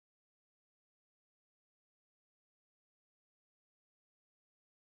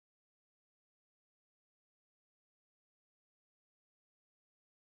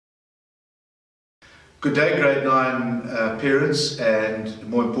Good day, grade 9 parents and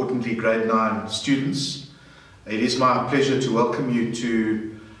more importantly grade 9 students. It is my pleasure to welcome you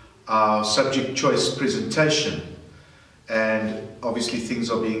to our subject choice presentation, and obviously things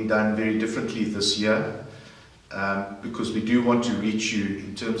are being done very differently this year because we do want to reach you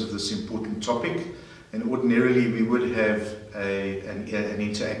in terms of this important topic, and ordinarily we would have an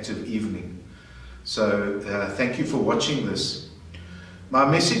interactive evening. So thank you for watching this. My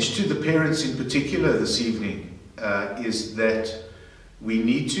message to the parents in particular this evening is that we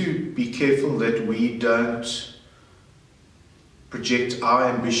need to be careful that we don't project our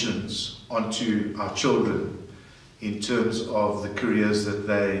ambitions onto our children in terms of the careers that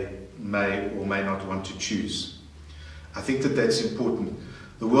they may or may not want to choose. I think that that's important.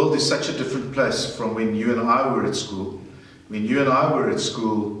 The world is such a different place from when you and I were at school. When you and I were at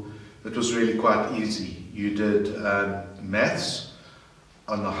school, it was really quite easy. You did maths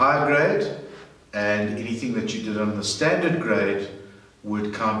on the high grade, and anything that you did on the standard grade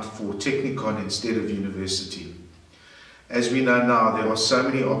would count for Technikon instead of university. As we know now, there are so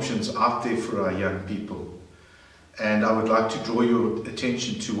many options out there for our young people, and I would like to draw your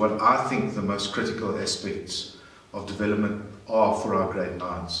attention to what I think the most critical aspects of development are for our grade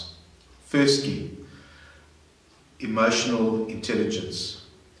 9s. Firstly, emotional intelligence.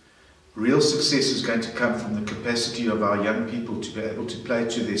 Real success is going to come from the capacity of our young people to be able to play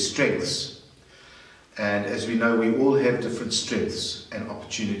to their strengths. And as we know, we all have different strengths and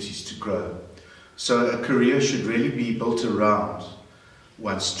opportunities to grow. So a career should really be built around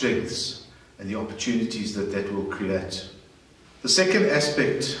one's strengths and the opportunities that that will create. The second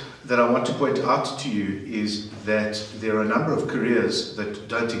aspect that I want to point out to you is that there are a number of careers that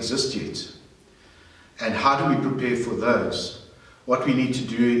don't exist yet. And how do we prepare for those? What we need to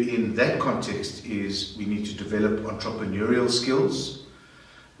do in that context is we need to develop entrepreneurial skills,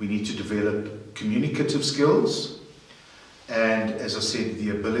 we need to develop communicative skills, and as I said,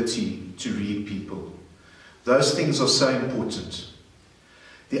 the ability to read people. Those things are so important.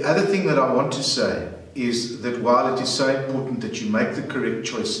 The other thing that I want to say is that while it is so important that you make the correct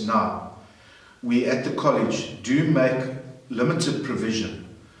choice now, we at the college do make limited provision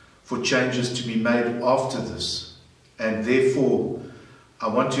for changes to be made after this. And therefore, I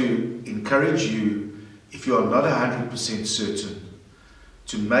want to encourage you, if you are not 100% certain,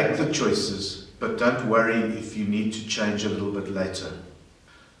 to make the choices, but don't worry if you need to change a little bit later.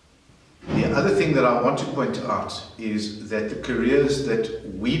 The other thing that I want to point out is that the careers that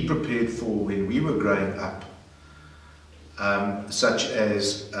we prepared for when we were growing up, such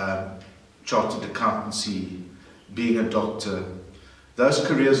as chartered accountancy, being a doctor, those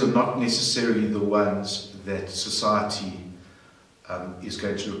careers are not necessarily the ones that society is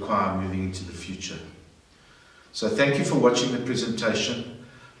going to require moving into the future. So thank you for watching the presentation.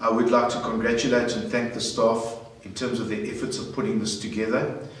 I would like to congratulate and thank the staff in terms of their efforts of putting this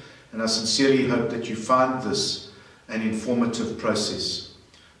together, and I sincerely hope that you find this an informative process.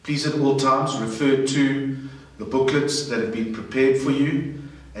 Please at all times refer to the booklets that have been prepared for you,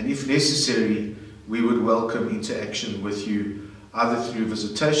 and if necessary we would welcome interaction with you either through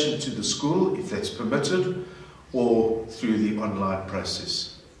visitation to the school, if that's permitted, or through the online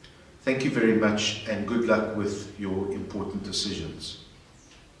process. Thank you very much, and good luck with your important decisions.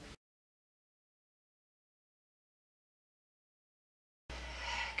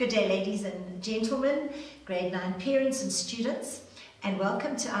 Good day, ladies and gentlemen, grade 9 parents and students, and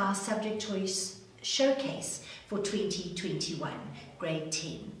welcome to our subject choice showcase for 2021, grade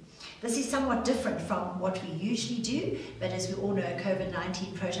 10. This is somewhat different from what we usually do, but as we all know,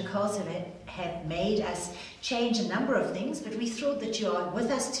 COVID-19 protocols have made us change a number of things, but we thought that you are with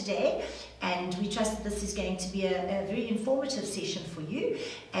us today, and we trust that this is going to be a very informative session for you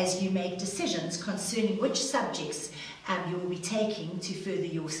as you make decisions concerning which subjects you will be taking to further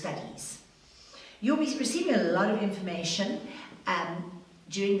your studies. You'll be receiving a lot of information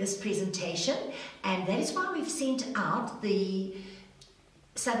during this presentation, and that is why we've sent out the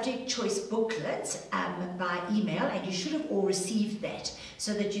subject choice booklet by email, and you should have all received that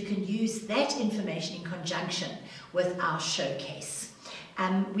so that you can use that information in conjunction with our showcase.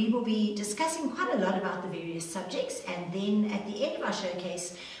 We will be discussing quite a lot about the various subjects, and then at the end of our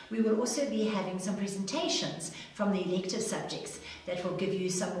showcase we will also be having some presentations from the elective subjects that will give you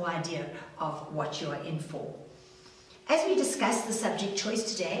some more idea of what you are in for. As we discuss the subject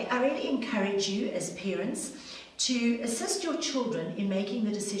choice today, I really encourage you as parents to assist your children in making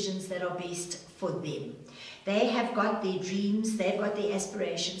the decisions that are best for them. They have got their dreams, they've got their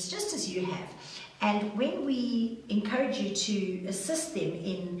aspirations, just as you have. And when we encourage you to assist them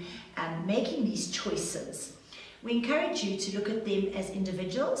in making these choices, we encourage you to look at them as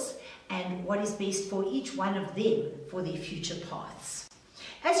individuals and what is best for each one of them for their future paths.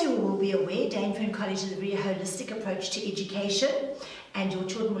 As you all will be aware, Dainfern College is a very holistic approach to education, and your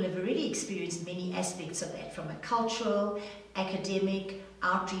children will have already experienced many aspects of that from a cultural, academic,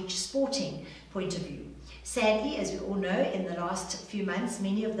 outreach, sporting point of view. Sadly, as we all know, in the last few months,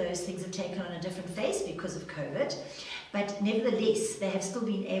 many of those things have taken on a different face because of COVID, but nevertheless, they have still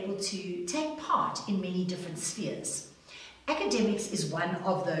been able to take part in many different spheres. Academics is one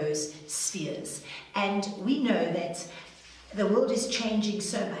of those spheres, and we know that the world is changing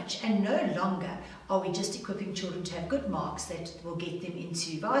so much, and no longer are we just equipping children to have good marks that will get them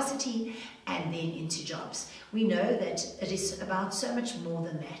into varsity and then into jobs. We know that it is about so much more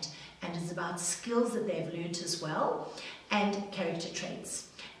than that, and it's about skills that they've learnt as well, and character traits.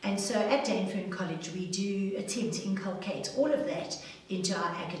 And so at Dainfern College, we do attempt to inculcate all of that into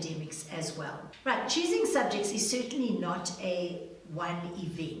our academics as well. Right, choosing subjects is certainly not a one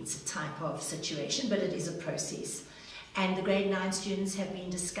event type of situation, but it is a process. And the grade 9 students have been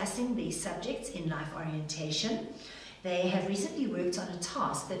discussing these subjects in life orientation. They have recently worked on a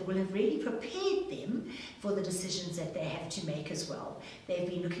task that will have really prepared them for the decisions that they have to make as well. They've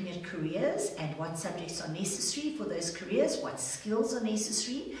been looking at careers and what subjects are necessary for those careers, what skills are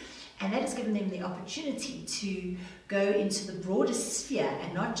necessary, and that has given them the opportunity to go into the broader sphere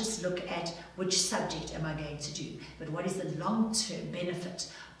and not just look at which subject am I going to do, but what is the long-term benefit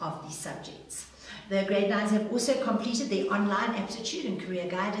of these subjects. The grade 9s have also completed their online aptitude and career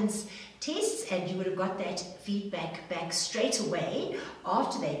guidance tests, and you would have got that feedback back straight away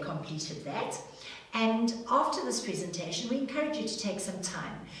after they completed that. And after this presentation, we encourage you to take some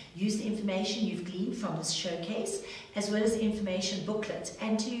time, use the information you've gleaned from this showcase, as well as the information booklet,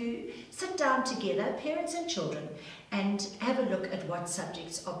 and to sit down together, parents and children, and have a look at what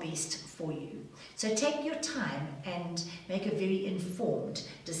subjects are best for you. So take your time and make a very informed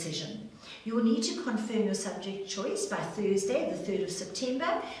decision. You will need to confirm your subject choice by Thursday, the 3rd of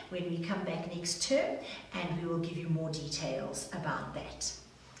September, when we come back next term, and we will give you more details about that.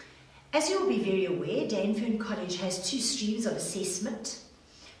 As you will be very aware, Dainfern College has 2 streams of assessment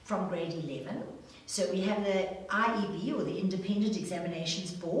from grade 11. So we have the IEB, or the Independent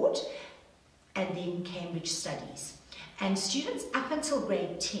Examinations Board, and then Cambridge Studies. And students up until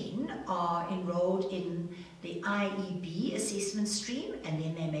grade 10 are enrolled in the IEB assessment stream, and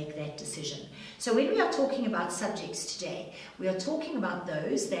then they make that decision. So when we are talking about subjects today, we are talking about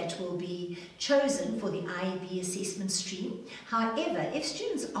those that will be chosen for the IEB assessment stream. However, if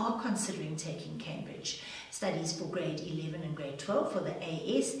students are considering taking Cambridge Studies for grade 11 and grade 12 for the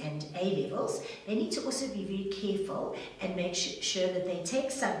AS and A levels, they need to also be very careful and make sure that they take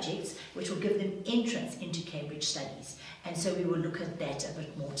subjects which will give them entrance into Cambridge Studies. And so we will look at that a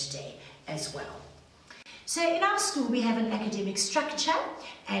bit more today as well. So in our school we have an academic structure,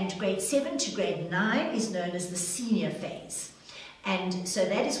 and grade 7 to grade 9 is known as the senior phase. And so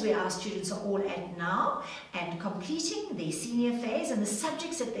that is where our students are all at now, and completing their senior phase, and the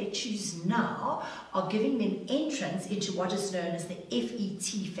subjects that they choose now are giving them entrance into what is known as the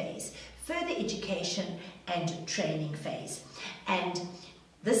FET phase, further education and training phase. And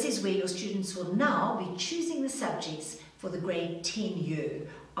this is where your students will now be choosing the subjects for the grade 10 year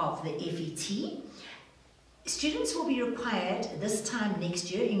of the FET. Students will be required this time next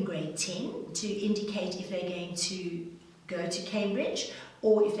year in grade 10 to indicate if they're going to go to Cambridge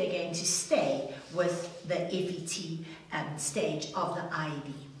or if they're going to stay with the FET stage of the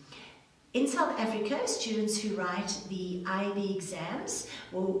IEB. In South Africa, students who write the IEB exams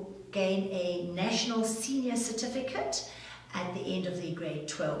will gain a national senior certificate at the end of their grade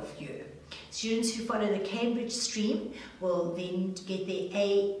 12 year. Students who follow the Cambridge stream will then get their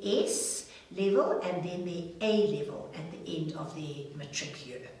AS level and then their A level at the end of their matric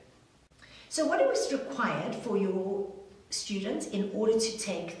year. So what is required for your students in order to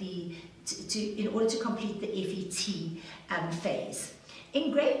take in order to complete the FET phase?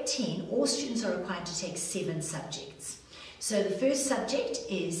 In grade 10, all students are required to take 7 subjects. So the first subject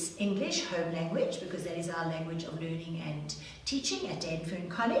is English home language, because that is our language of learning and teaching at Dainfern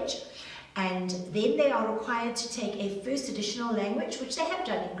College. And then they are required to take a first additional language, which they have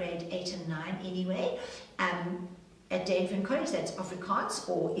done in grade 8 and 9 anyway, at Dainfern College. That's Afrikaans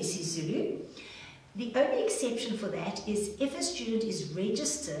or isiZulu. The only exception for that is if a student is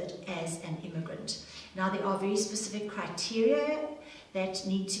registered as an immigrant. Now, there are very specific criteria that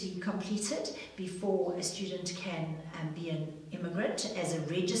need to be completed before a student can be an immigrant, as a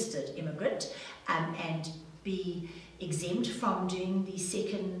registered immigrant, and be exempt from doing the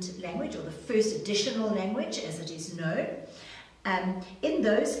second language or the first additional language as it is known. In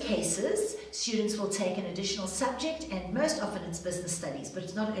those cases, students will take an additional subject, and most often it's business studies, but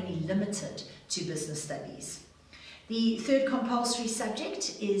it's not only limited to business studies. The third compulsory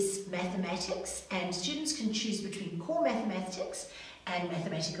subject is mathematics, and students can choose between core mathematics and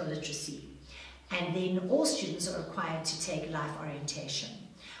mathematical literacy. And then all students are required to take life orientation.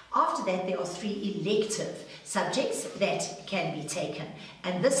 After that, there are 3 elective subjects that can be taken,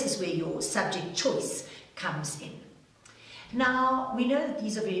 and this is where your subject choice comes in. Now, we know that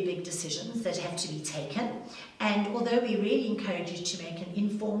these are very big decisions that have to be taken, and although we really encourage you to make an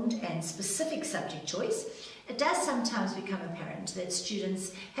informed and specific subject choice, it does sometimes become apparent that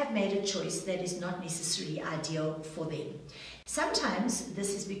students have made a choice that is not necessarily ideal for them. Sometimes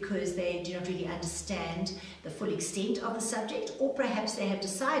this is because they do not really understand the full extent of the subject, or perhaps they have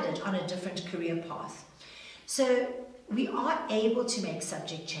decided on a different career path. So we are able to make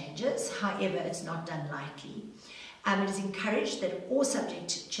subject changes, however, it's not done lightly. It is encouraged that all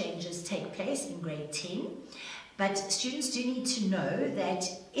subject changes take place in grade 10, but students do need to know that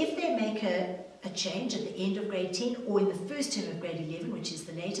if they make a change at the end of grade 10 or in the first term of grade 11, which is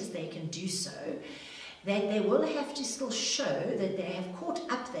the latest they can do so, that they will have to still show that they have caught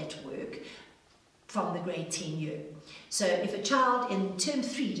up that work from the grade 10 year. So if a child in term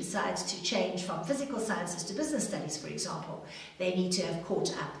 3 decides to change from physical sciences to business studies, for example, they need to have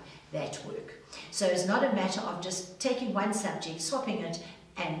caught up that work. So it's not a matter of just taking one subject, swapping it,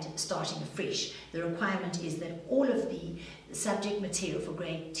 and starting afresh. The requirement is that all of the subject material for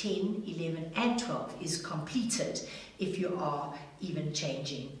grade 10, 11 and 12 is completed if you are even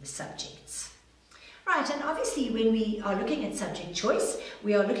changing subjects. Right, and obviously when we are looking at subject choice,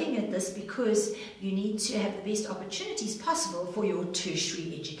 we are looking at this because you need to have the best opportunities possible for your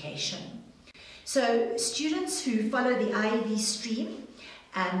tertiary education. So students who follow the IEB stream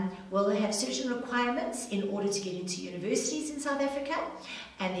will have certain requirements in order to get into universities in South Africa,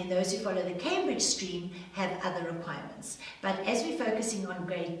 and then those who follow the Cambridge stream have other requirements. But as we're focusing on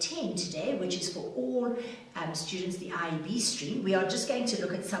grade 10 today, which is for all students, the IEB stream, we are just going to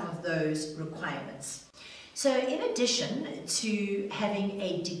look at some of those requirements. So in addition to having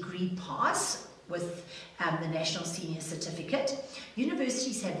a degree pass with the National Senior Certificate,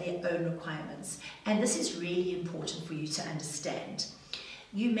 universities have their own requirements, and this is really important for you to understand.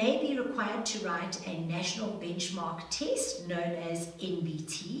 You may be required to write a national benchmark test known as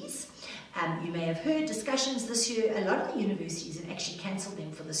NBTs. You may have heard discussions this year. A lot of the universities have actually cancelled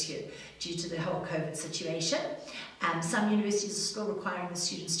them for this year due to the whole COVID situation. Some universities are still requiring the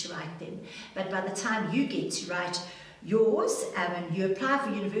students to write them. But by the time you get to write yours and you apply for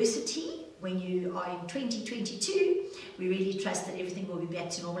university when you are in 2022, we really trust that everything will be back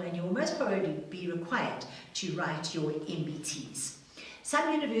to normal and you will most probably be required to write your NBTs.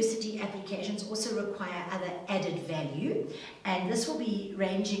 Some university applications also require other added value, and this will be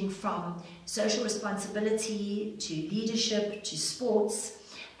ranging from social responsibility to leadership to sports,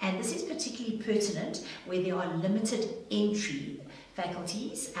 and this is particularly pertinent where there are limited entry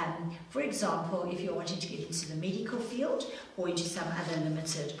faculties. For example, if you're wanting to get into the medical field or into some other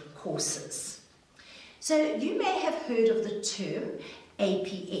limited courses. So you may have heard of the term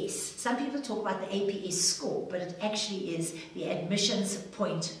APS. Some people talk about the APS score, but it actually is the admissions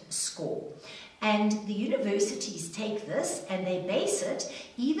point score. And the universities take this and they base it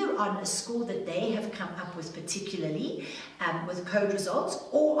either on a score that they have come up with particularly with code results,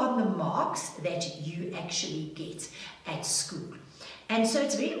 or on the marks that you actually get at school. And so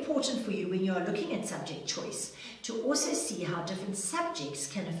it's very important for you when you are looking at subject choice to also see how different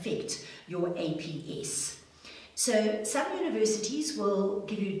subjects can affect your APS. So some universities will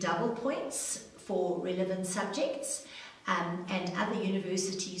give you double points for relevant subjects, and other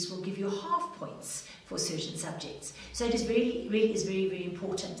universities will give you half points for certain subjects. So it is very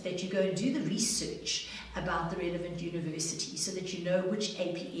important that you go and do the research about the relevant university so that you know which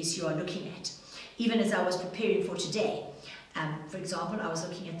APS you are looking at. Even as I was preparing for today, for example, I was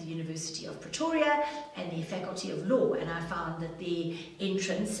looking at the University of Pretoria and the Faculty of Law, and I found that the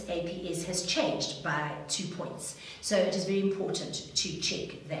entrance APS has changed by 2 points. So it is very important to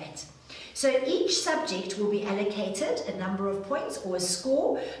check that. So each subject will be allocated a number of points or a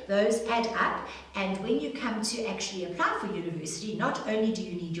score. Those add up, and when you come to actually apply for university, not only do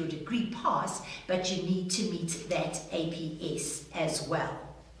you need your degree pass, but you need to meet that APS as well.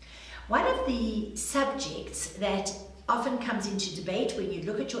 One of the subjects that often comes into debate when you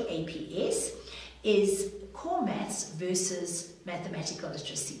look at your APS is core maths versus mathematical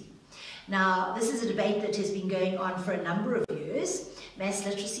literacy. Now, this is a debate that has been going on for a number of years. Maths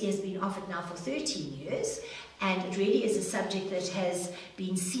literacy has been offered now for 13 years, and it really is a subject that has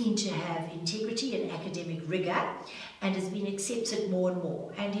been seen to have integrity and academic rigor and has been accepted more and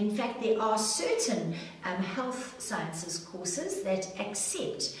more. And in fact, there are certain health sciences courses that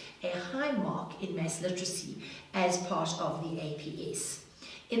accept a high mark in maths literacy as part of the APS.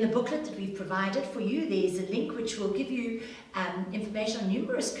 In the booklet that we've provided for you, there's a link which will give you information on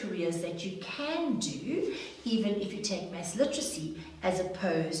numerous careers that you can do, even if you take maths literacy as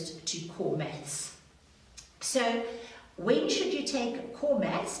opposed to core maths. So, when should you take core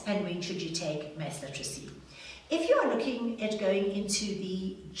maths and when should you take maths literacy? If you are looking at going into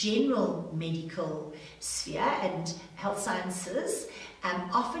the general medical sphere and health sciences,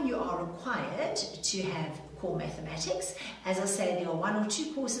 often you are required to have core mathematics. As I say, there are 1 or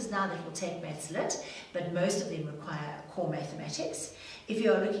 2 courses now that will take Maths Lit, but most of them require core mathematics. If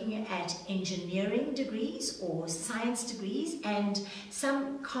you are looking at engineering degrees or science degrees and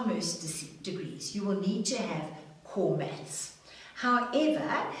some commerce degrees, you will need to have core maths.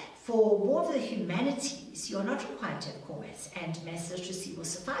 However, for more of the humanities, you're not required to have core maths, and maths literacy will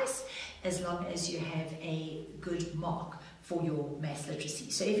suffice as long as you have a good mark for your maths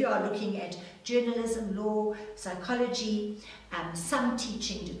literacy. So if you are looking at journalism, law, psychology, some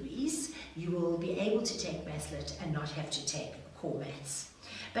teaching degrees, you will be able to take Maths Lit and not have to take core maths.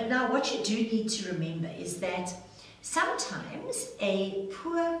 But now what you do need to remember is that sometimes a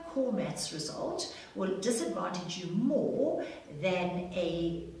poor core maths result will disadvantage you more than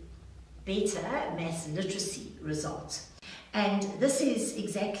a better maths literacy result. And this is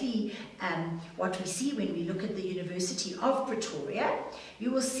exactly what we see when we look at the University of Pretoria.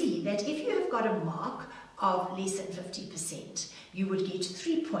 You will see that if you have got a mark of less than 50%, you would get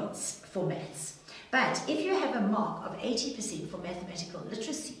 3 points for maths. But if you have a mark of 80% for mathematical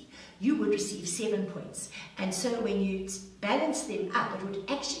literacy, you would receive 7 points. And so when you balance them up, it would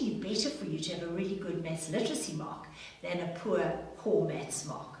actually be better for you to have a really good maths literacy mark than a poor core maths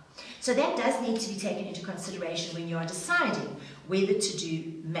mark. So that does need to be taken into consideration when you are deciding whether to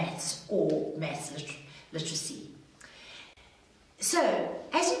do maths or maths literacy. So,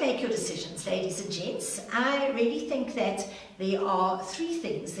 as you make your decisions, ladies and gents, I really think that there are 3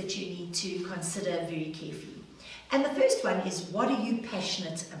 things that you need to consider very carefully. And the first one is, what are you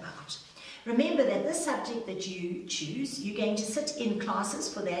passionate about? Remember that this subject that you choose, you're going to sit in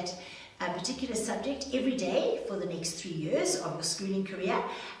classes for that particular subject every day for the next 3 years of your schooling career,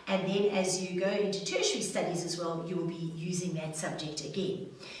 and then as you go into tertiary studies as well, you will be using that subject again.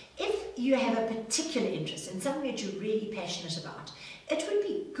 If you have a particular interest in something that you're really passionate about, it would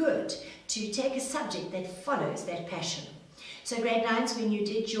be good to take a subject that follows that passion. So grade 9s, when you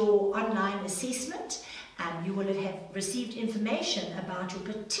did your online assessment, you will have received information about your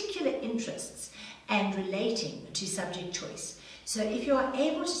particular interests and relating to subject choice. So if you are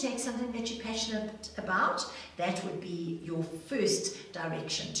able to take something that you're passionate about, that would be your first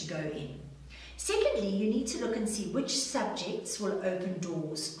direction to go in. Secondly, you need to look and see which subjects will open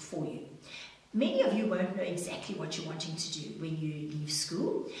doors for you. Many of you won't know exactly what you're wanting to do when you leave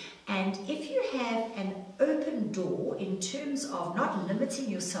school, and if you have an open door in terms of not limiting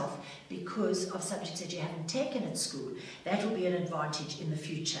yourself because of subjects that you haven't taken at school, that will be an advantage in the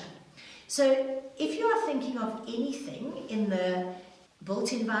future. So if you are thinking of anything in the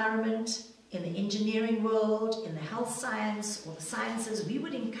built environment, in the engineering world, in the health science or the sciences, we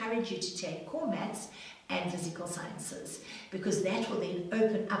would encourage you to take core maths and physical sciences, because that will then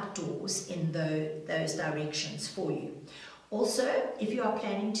open up doors in those directions for you. Also, if you are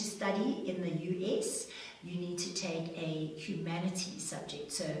planning to study in the US, you need to take a humanities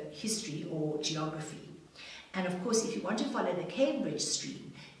subject, so history or geography. And of course, if you want to follow the Cambridge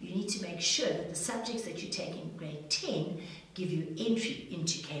stream, you need to make sure that the subjects that you take in grade 10 give you entry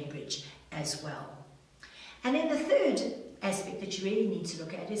into Cambridge as well. And then the third aspect that you really need to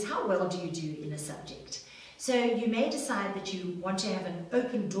look at is, how well do you do in a subject? So you may decide that you want to have an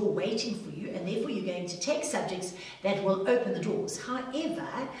open door waiting for you, and therefore you're going to take subjects that will open the doors. However,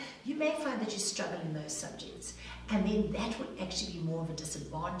 you may find that you struggle in those subjects, and then that would actually be more of a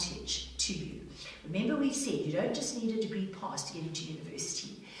disadvantage to you. Remember, we said you don't just need a degree pass to get into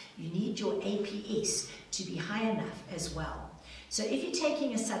university. You need your APS to be high enough as well. So if you're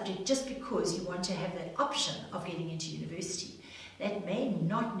taking a subject just because you want to have that option of getting into university, that may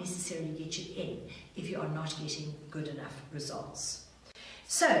not necessarily get you in if you are not getting good enough results.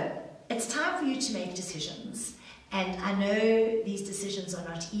 So it's time for you to make decisions. And I know these decisions are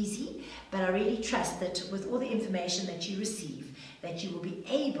not easy, but I really trust that with all the information that you receive, that you will be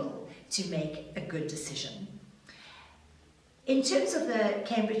able to make a good decision. In terms of the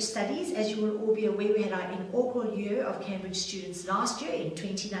Cambridge studies, as you will all be aware, we had our inaugural year of Cambridge students last year in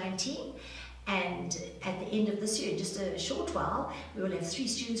 2019, And at the end of this year, in just a short while, we will have 3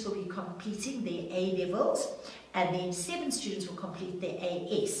 students will be completing their A levels, and then 7 students will complete their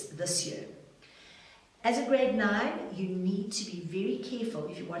AS this year. As a grade 9, you need to be very careful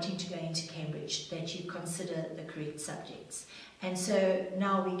if you're wanting to go into Cambridge that you consider the correct subjects. And so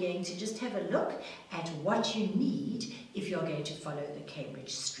now we're going to just have a look at what you need if you're going to follow the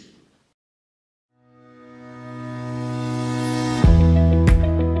Cambridge stream.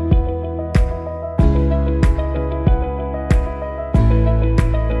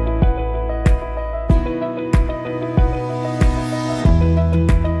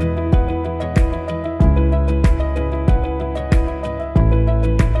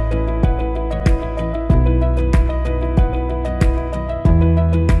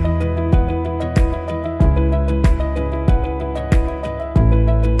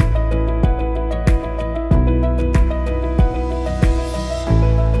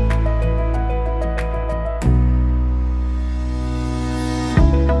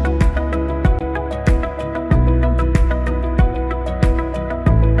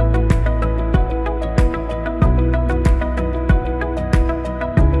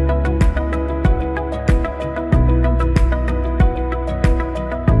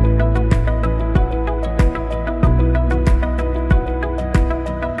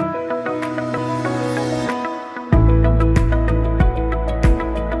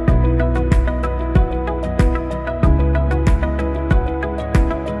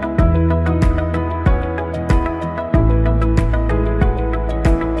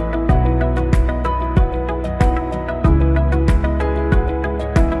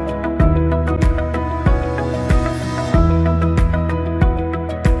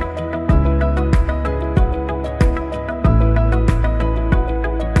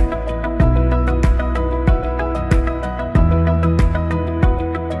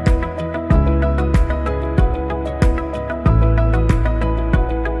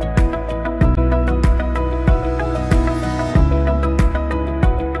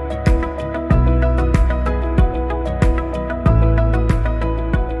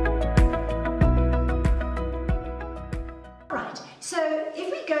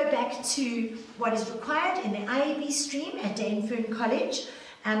 To what is required in the IAB stream at Dainfern College.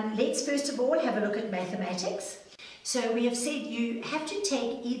 Let's first of all have a look at mathematics. So we have said you have to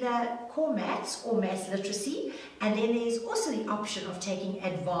take either core maths or maths literacy, and then there's also the option of taking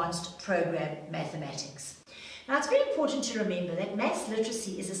advanced program mathematics. Now it's very important to remember that maths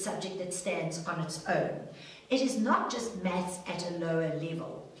literacy is a subject that stands on its own. It is not just maths at a lower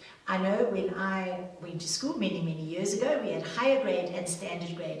level. I know when I went to school many years ago, we had higher grade and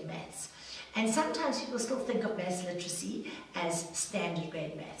standard grade maths. And sometimes people still think of maths literacy as standard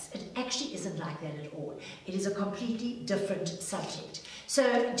grade maths. It actually isn't like that at all. It is a completely different subject.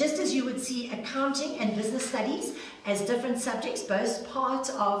 So just as you would see accounting and business studies as different subjects, both part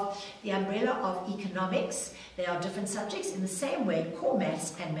of the umbrella of economics, they are different subjects. In the same way, core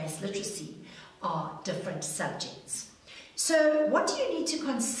maths and maths literacy are different subjects. So what do you need to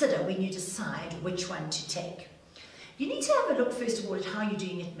consider when you decide which one to take? You need to have a look first of all at how you're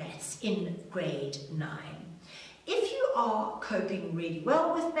doing at maths in grade 9. If you are coping really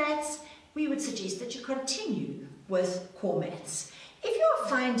well with maths, we would suggest that you continue with core maths. If you're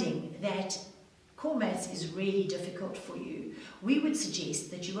finding that core maths is really difficult for you, we would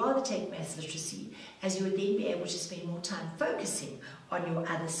suggest that you rather take maths literacy, as you would then be able to spend more time focusing on your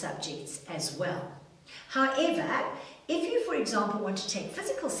other subjects as well. However, if you, for example, want to take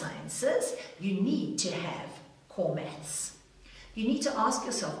physical sciences, you need to have core maths. You need to ask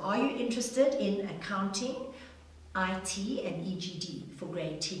yourself, are you interested in accounting, IT and EGD for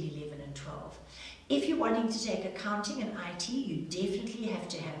grade 10, 11 and 12? If you're wanting to take accounting and IT, you definitely have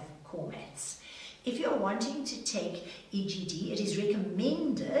to have core maths. If you're wanting to take EGD, it is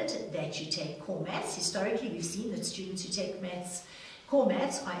recommended that you take core maths. Historically, we've seen that students who take core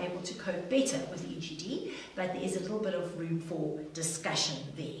maths are able to cope better with EGD, but there is a little bit of room for discussion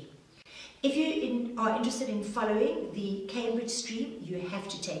there. If you are interested in following the Cambridge stream, you have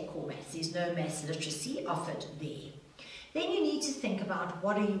to take core maths. There's no maths literacy offered there. Then you need to think about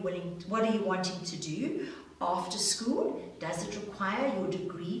what are you wanting to do after school? Does it require your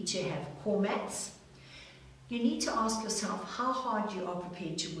degree to have core maths? You need to ask yourself how hard you are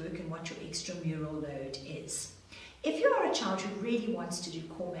prepared to work and what your extramural load is. If you are a child who really wants to do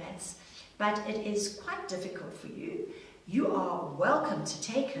core maths, but it is quite difficult for you, you are welcome to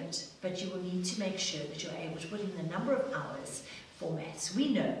take it, but you will need to make sure that you're able to put in the number of hours for maths.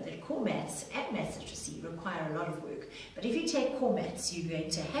 We know that core maths and maths literacy require a lot of work, but if you take core maths, you're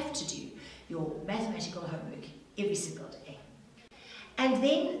going to have to do your mathematical homework every single day. And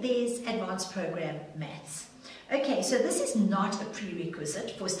then there's advanced program maths. Okay, so this is not a prerequisite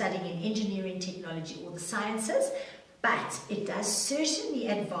for studying in engineering, technology, or the sciences, but it does certainly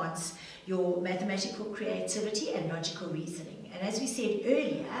advance your mathematical creativity and logical reasoning. And as we said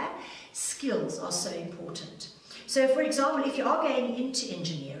earlier, skills are so important. So for example, if you are going into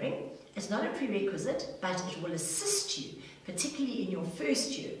engineering, it's not a prerequisite, but it will assist you, particularly in your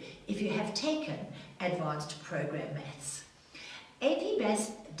first year, if you have taken advanced program maths. AP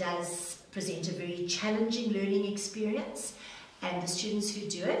Maths does present a very challenging learning experience, and the students who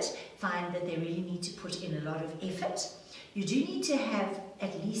do it find that they really need to put in a lot of effort. You do need to have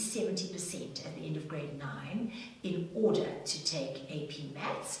at least 70% at the end of grade 9 in order to take AP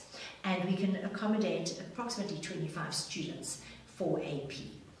Maths, and we can accommodate approximately 25 students for AP.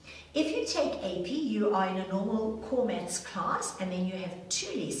 If you take AP, you are in a normal core maths class, and then you have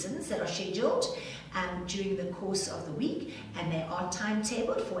 2 lessons that are scheduled during the course of the week, and they are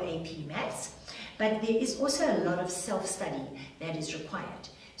timetabled for AP Maths. But there is also a lot of self-study that is required.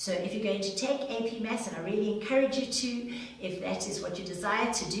 So if you're going to take AP Maths, and I really encourage you to, if that is what you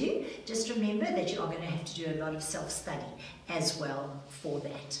desire to do, just remember that you are going to have to do a lot of self-study as well for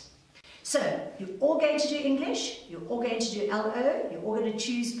that. So you're all going to do English, you're all going to do LO, you're all going to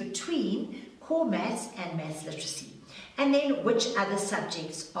choose between core maths and maths literacy. And then which other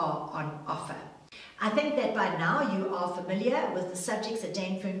subjects are on offer. I think that by now you are familiar with the subjects that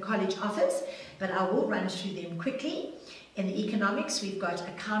Dainfern College offers, but I will run through them quickly. In the economics, we've got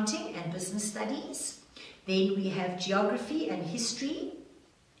accounting and business studies. Then we have geography and history,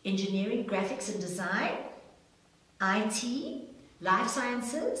 engineering, graphics and design, IT, life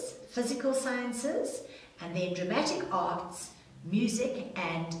sciences, physical sciences, and then dramatic arts, music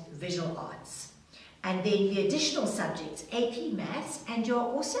and visual arts. And then the additional subjects, AP Maths, and you're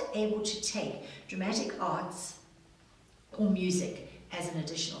also able to take dramatic arts or music as an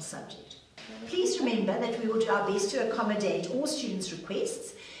additional subject. Please remember that we will do our best to accommodate all students'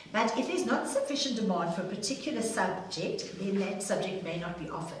 requests, but if there's not sufficient demand for a particular subject, then that subject may not be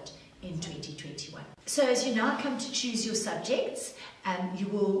offered in 2021. So as you now come to choose your subjects, you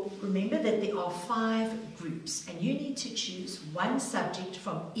will remember that there are 5 groups, and you need to choose one subject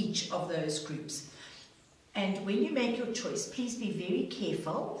from each of those groups. And when you make your choice, please be very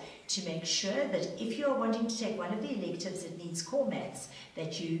careful to make sure that if you are wanting to take one of the electives that needs core maths,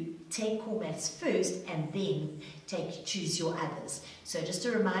 that you take core maths first and then choose your others. So just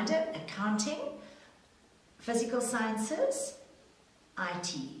a reminder, accounting, physical sciences,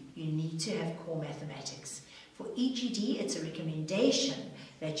 IT, you need to have core mathematics. For EGD, it's a recommendation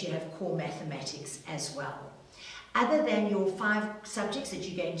that you have core mathematics as well. Other than your 5 subjects that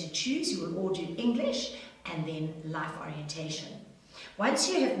you're going to choose, you will all do English and then life orientation. Once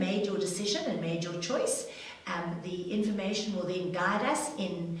you have made your decision and made your choice, the information will then guide us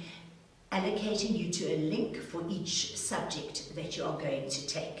in allocating you to a link for each subject that you are going to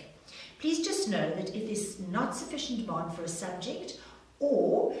take. Please just know that if there's not sufficient demand for a subject,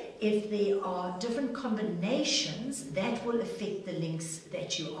 or if there are different combinations, that will affect the links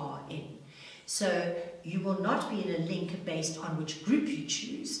that you are in. So you will not be in a link based on which group you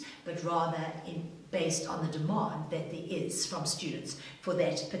choose, but rather based on the demand that there is from students for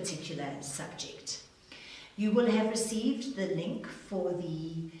that particular subject. You will have received the link for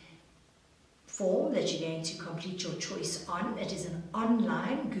the form that you're going to complete your choice on. It is an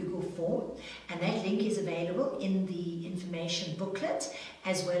online Google form, and that link is available in the information booklet,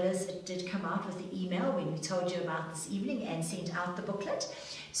 as well as it did come out with the email when we told you about this evening and sent out the booklet.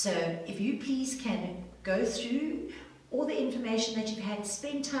 So if you please can go through all the information that you've had,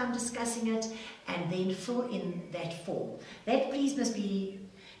 spend time discussing it, and then fill in that form. That please must be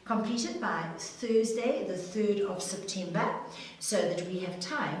completed by Thursday, the 3rd of September, so that we have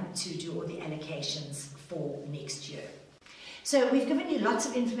time to do all the allocations for next year. So we've given you lots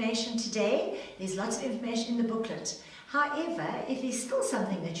of information today. There's lots of information in the booklet. However, if there's still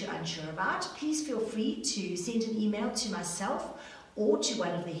something that you're unsure about, please feel free to send an email to myself or to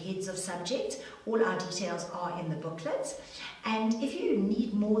one of the heads of subject. All our details are in the booklet. And if you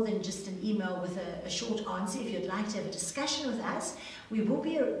need more than just an email with a short answer, if you'd like to have a discussion with us, we will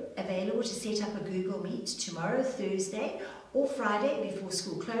be available to set up a Google Meet tomorrow, Thursday, or Friday before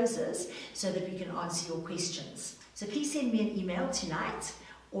school closes, so that we can answer your questions. So please send me an email tonight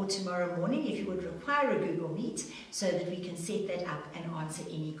or tomorrow morning if you would require a Google Meet, so that we can set that up and answer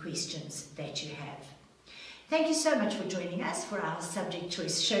any questions that you have. Thank you so much for joining us for our Subject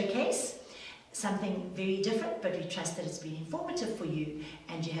Choice Showcase. Something very different, but we trust that it's been informative for you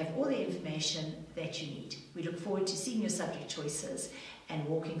and you have all the information that you need. We look forward to seeing your subject choices and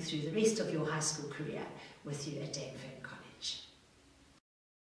walking through the rest of your high school career with you at Dainfern College.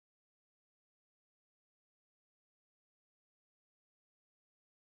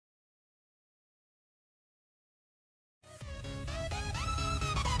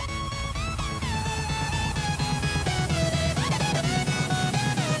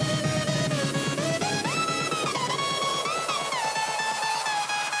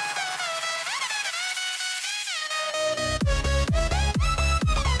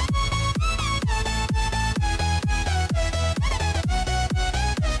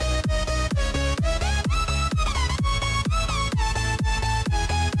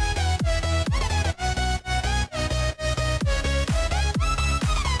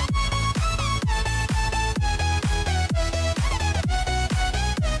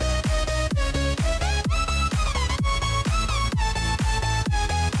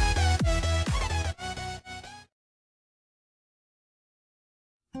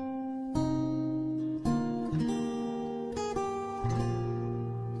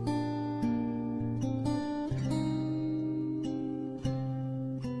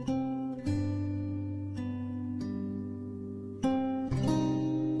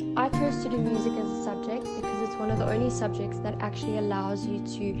 music as a subject because it's one of the only subjects that actually allows you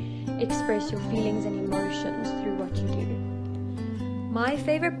to express your feelings and emotions through what you do. My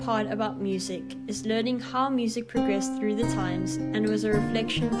favorite part about music is learning how music progressed through the times and was a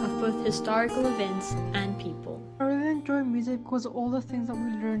reflection of both historical events and people. I really enjoy music because all the things that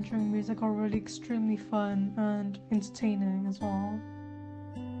we learn during music are really extremely fun and entertaining as well.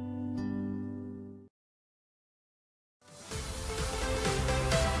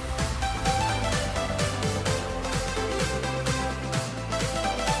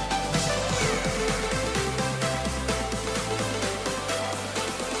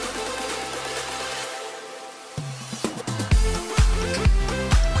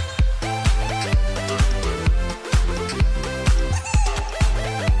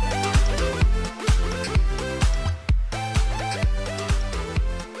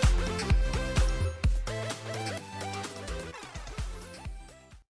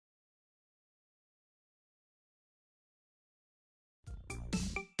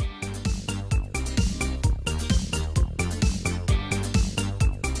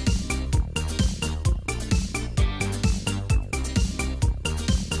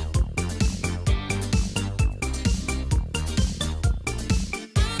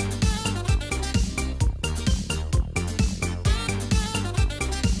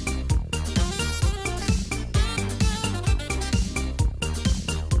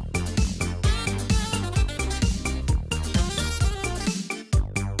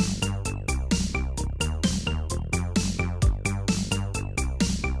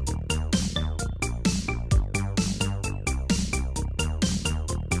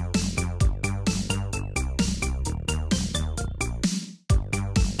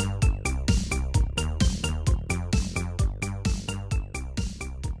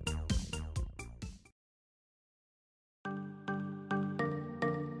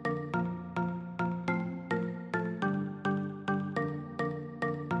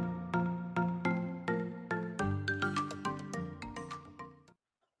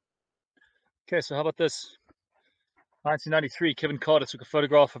 Okay, so how about this? 1993, Kevin Carter took a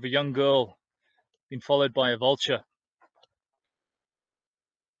photograph of a young girl being followed by a vulture.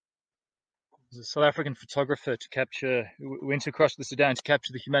 He was a South African photographer who went across the Sudan to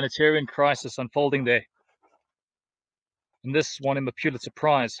capture the humanitarian crisis unfolding there. And this won him a Pulitzer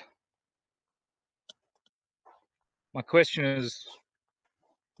Prize. My question is,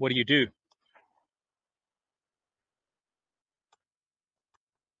 what do you do?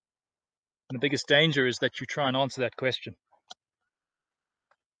 And the biggest danger is that you try and answer that question.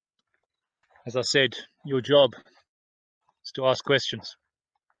 As I said, your job is to ask questions.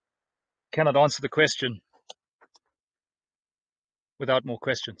 You cannot answer the question without more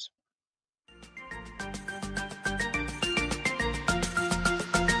questions.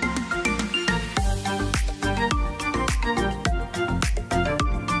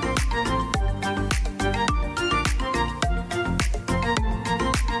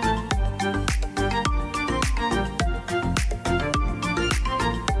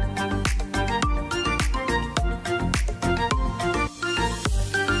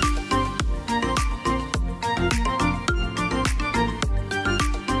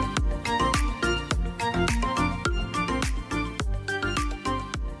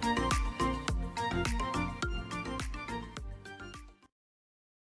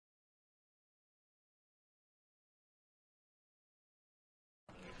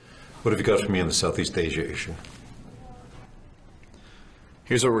 What have you got for me on the Southeast Asia issue?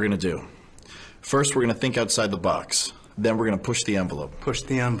 Here's what we're going to do. First, we're going to think outside the box. Then we're going to push the envelope. Push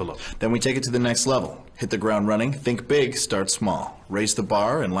the envelope. Then we take it to the next level. Hit the ground running, think big, start small. Raise the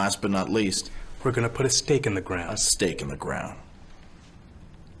bar, and last but not least, We're going to put a stake in the ground. a stake in the ground.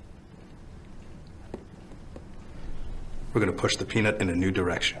 We're going to push the peanut in a new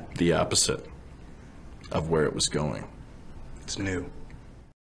direction. The opposite of where it was going. It's new.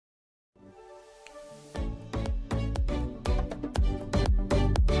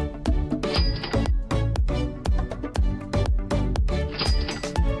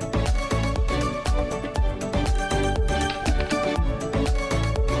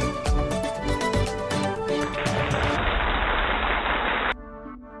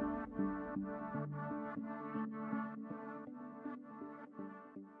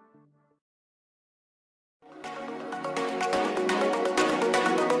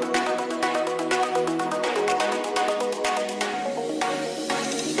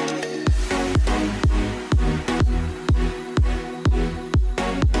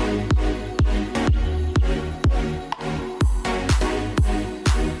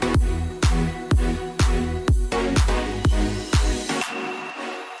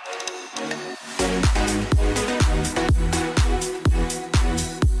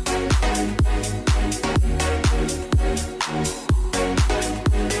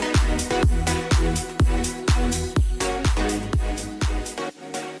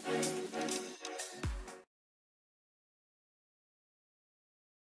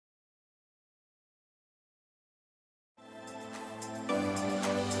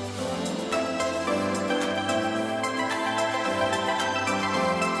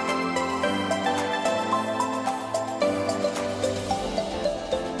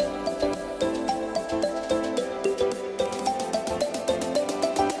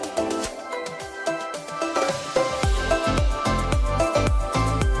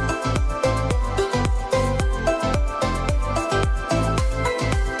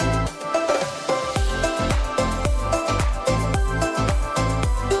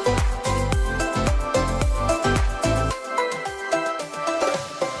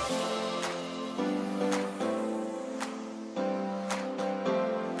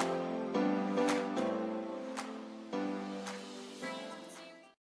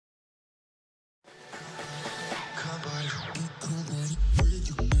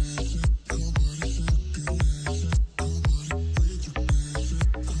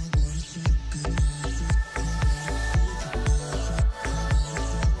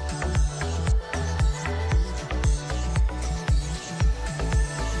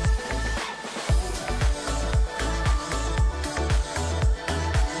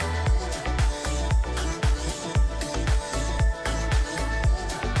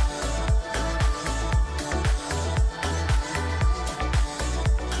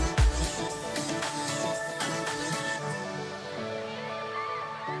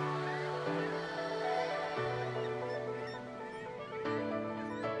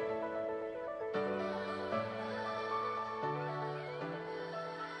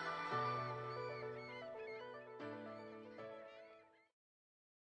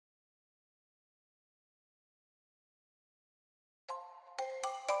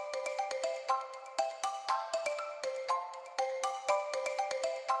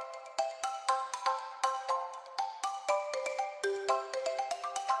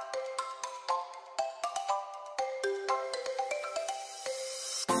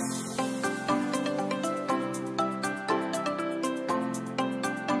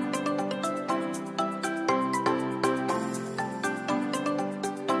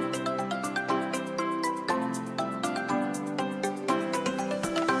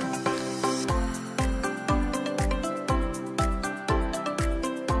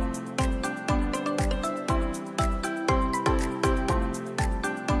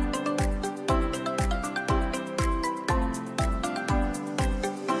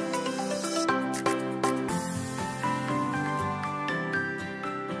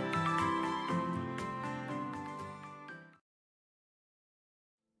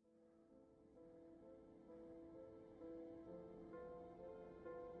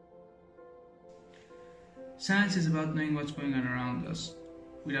 Science is about knowing what's going on around us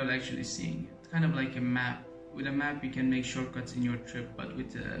without actually seeing. It's kind of like a map. With a map, you can make shortcuts in your trip, but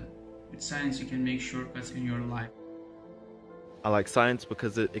with science, you can make shortcuts in your life. I like science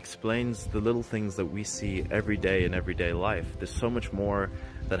because it explains the little things that we see every day in everyday life. There's so much more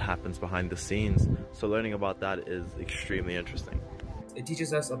that happens behind the scenes, so learning about that is extremely interesting. It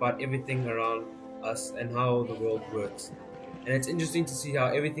teaches us about everything around us and how the world works. And it's interesting to see how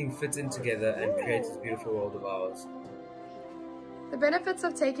everything fits in together and creates this beautiful world of ours. The benefits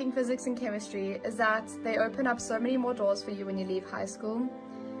of taking physics and chemistry is that they open up so many more doors for you when you leave high school.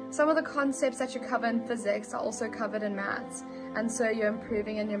 Some of the concepts that you cover in physics are also covered in maths, and so you're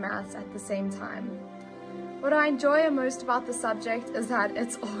improving in your maths at the same time. What I enjoy most about the subject is that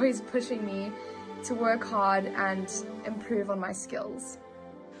it's always pushing me to work hard and improve on my skills.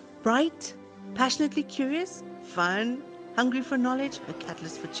 Bright, passionately curious, fun, hungry for knowledge, a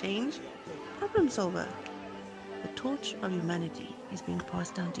catalyst for change, problem solver. The torch of humanity is being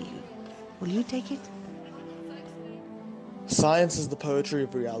passed down to you. Will you take it? Science is the poetry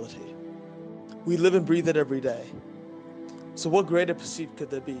of reality. We live and breathe it every day. So what greater pursuit could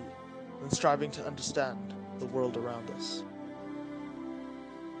there be than striving to understand the world around us?